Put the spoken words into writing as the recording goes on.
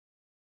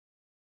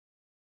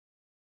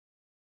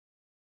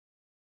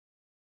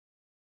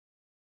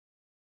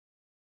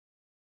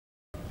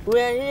We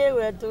are here,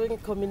 we are doing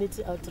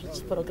community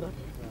outreach program.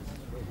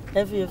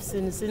 As you have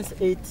seen, since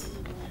 8,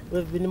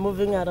 we've been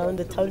moving around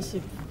the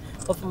township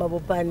of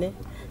Mabopane,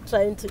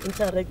 trying to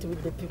interact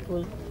with the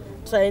people,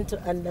 trying to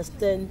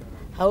understand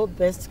how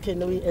best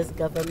can we as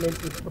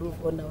government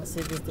improve on our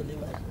service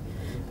delivery.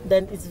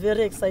 Then it's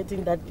very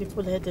exciting that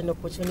people had an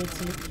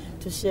opportunity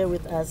to share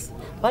with us.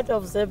 What I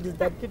observed is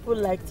that people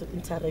like to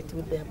interact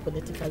with their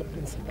political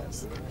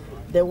principals.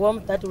 The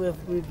warmth that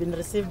we've been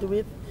received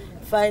with,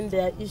 find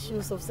their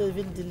issues of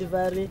service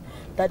delivery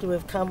that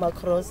we've come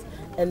across,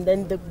 and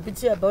then the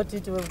beauty about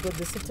it, we've got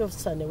the city of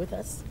Tshwane with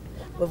us.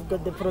 We've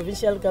got the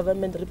provincial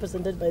government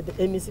represented by the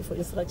MEC for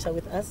Infrastructure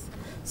with us.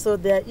 So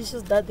there are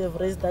issues that they've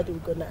raised that we're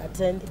going to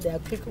attend. There are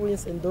quick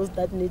wins, and those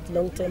that need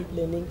long-term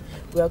planning,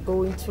 we are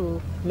going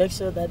to make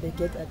sure that they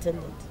get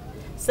attended.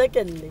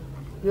 Secondly,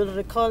 you'll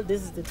recall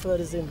this is the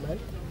tourism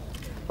month,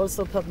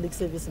 also public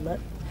service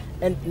month.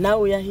 And now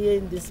we are here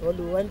in this hall.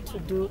 We want to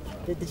do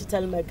the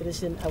digital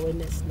migration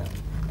awareness now.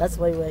 That's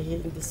why we are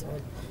here in this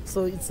hall.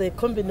 So it's a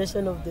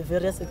combination of the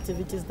various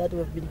activities that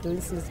we've been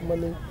doing since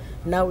morning.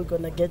 Now we're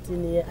going to get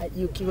in here.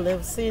 You will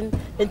have seen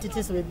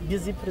entities were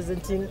busy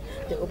presenting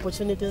the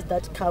opportunities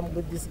that come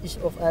with this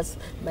issue of us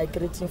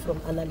migrating from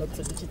analog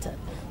to digital.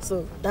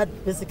 So that's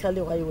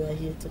basically why we are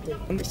here today.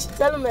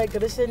 Digital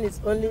migration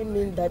is only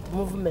mean that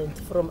movement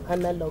from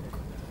analog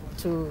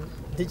to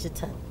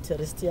digital,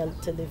 terrestrial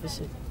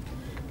television.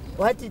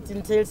 What it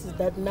entails is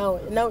that now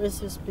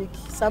as you speak,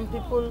 some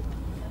people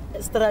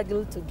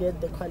struggle to get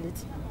the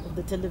quality of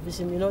the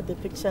television. You know, the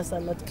pictures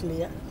are not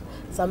clear.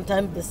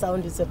 Sometimes the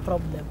sound is a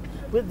problem.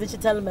 With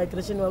digital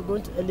migration, we are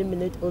going to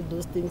eliminate all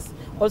those things.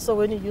 Also,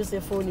 when you use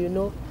a phone, you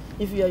know,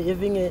 if you are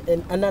having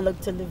an analog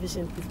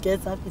television, it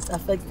gets up, it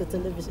affects the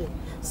television.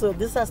 So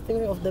these are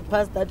things of the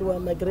past that we are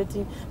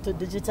migrating to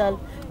digital,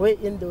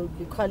 wherein there will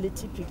be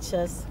quality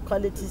pictures,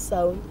 quality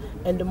sound,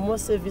 and more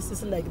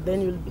services. Like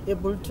then you'll be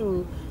able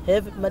to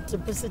have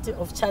multiplicity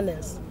of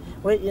channels,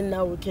 wherein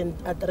now we can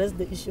address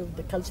the issue of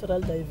the cultural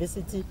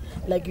diversity.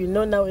 Like you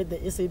know now at the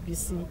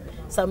SABC,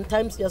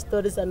 sometimes your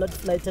stories are not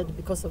flighted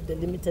because of the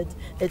limited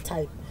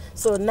airtime.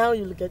 So now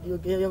you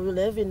will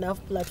have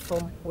enough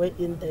platform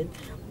wherein then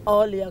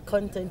all your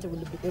content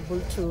will be able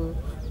to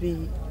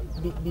be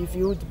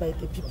viewed by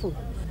the people.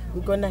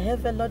 We're going to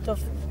have a lot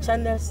of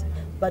channels,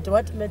 but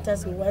what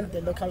matters, we want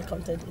the local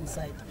content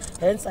inside.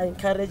 Hence, I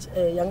encourage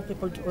young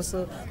people to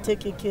also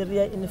take a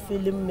career in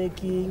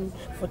filmmaking,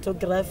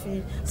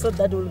 photography, so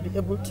that we'll be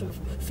able to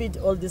feed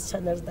all these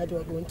channels that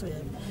we're going to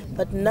have.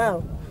 But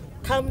now,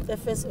 come the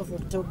 1st of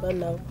October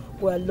now,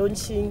 we are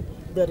launching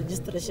the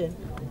registration.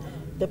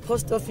 The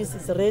post office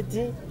is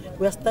ready.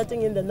 We are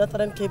starting in the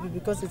Northern Cape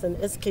because it's an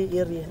SK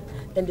area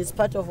and it's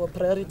part of our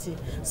priority.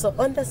 So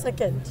on the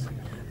 2nd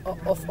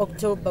of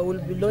October, we'll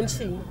be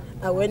launching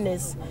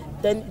awareness.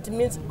 Then it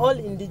means all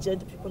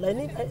indigent people. I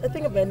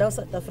think by now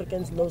South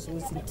Africans know who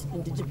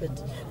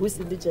is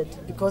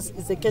indigent, because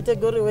it's a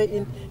category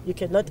wherein you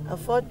cannot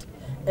afford,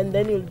 and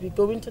then you'll be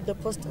going to the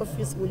post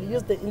office. We'll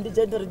use the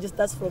indigent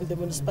registers from the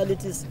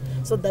municipalities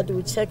so that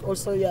we check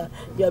also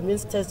your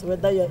means test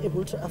whether you're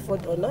able to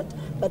afford or not.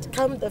 But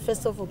come the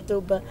 1st of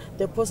October,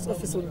 the post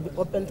office will be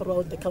open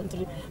throughout the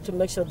country to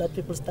make sure that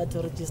people start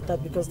to register,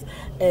 because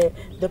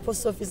the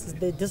post office is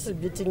the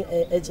distributing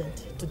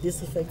agent to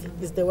this effect.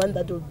 It's the one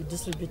that will be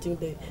distributing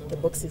the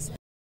boxes.